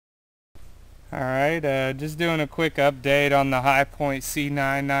Alright, just doing a quick update on the High Point C9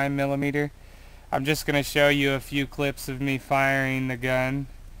 9mm. I'm just going to show you a few clips of me firing the gun.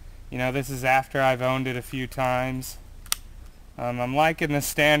 You know, this is after I've owned it a few times. I'm liking the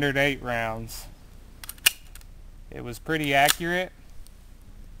standard 8 rounds. It was pretty accurate,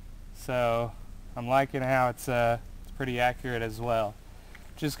 so I'm liking how it's pretty accurate as well.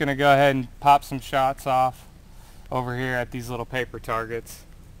 Just going to go ahead and pop some shots off over here at these little paper targets.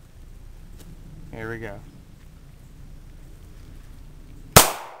 Here we go.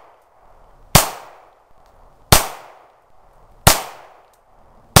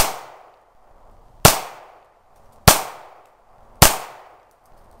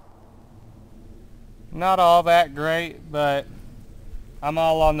 Not all that great, but I'm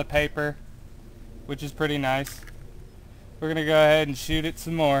all on the paper, which is pretty nice. We're going to go ahead and shoot it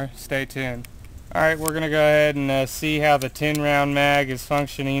some more. Stay tuned. Alright, we're going to go ahead and see how the 10 round mag is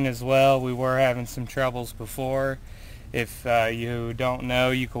functioning as well. We were having some troubles before. If you don't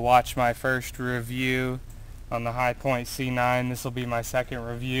know, you can watch my first review on the High Point C9. This will be my second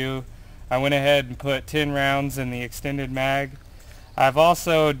review. I went ahead and put 10 rounds in the extended mag. I've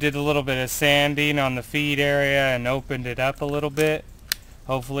also did a little bit of sanding on the feed area and opened it up a little bit.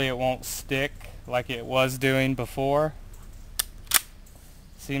 Hopefully it won't stick like it was doing before.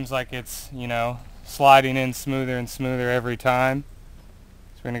 Seems like it's, you know, sliding in smoother and smoother every time.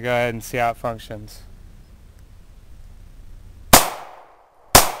 So we're going to go ahead and see how it functions.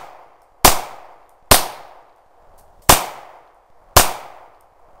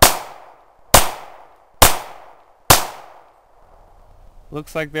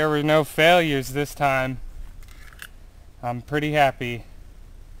 Looks like there were no failures this time. I'm pretty happy.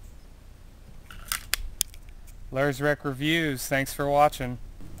 LersRecReviews, thanks for watching.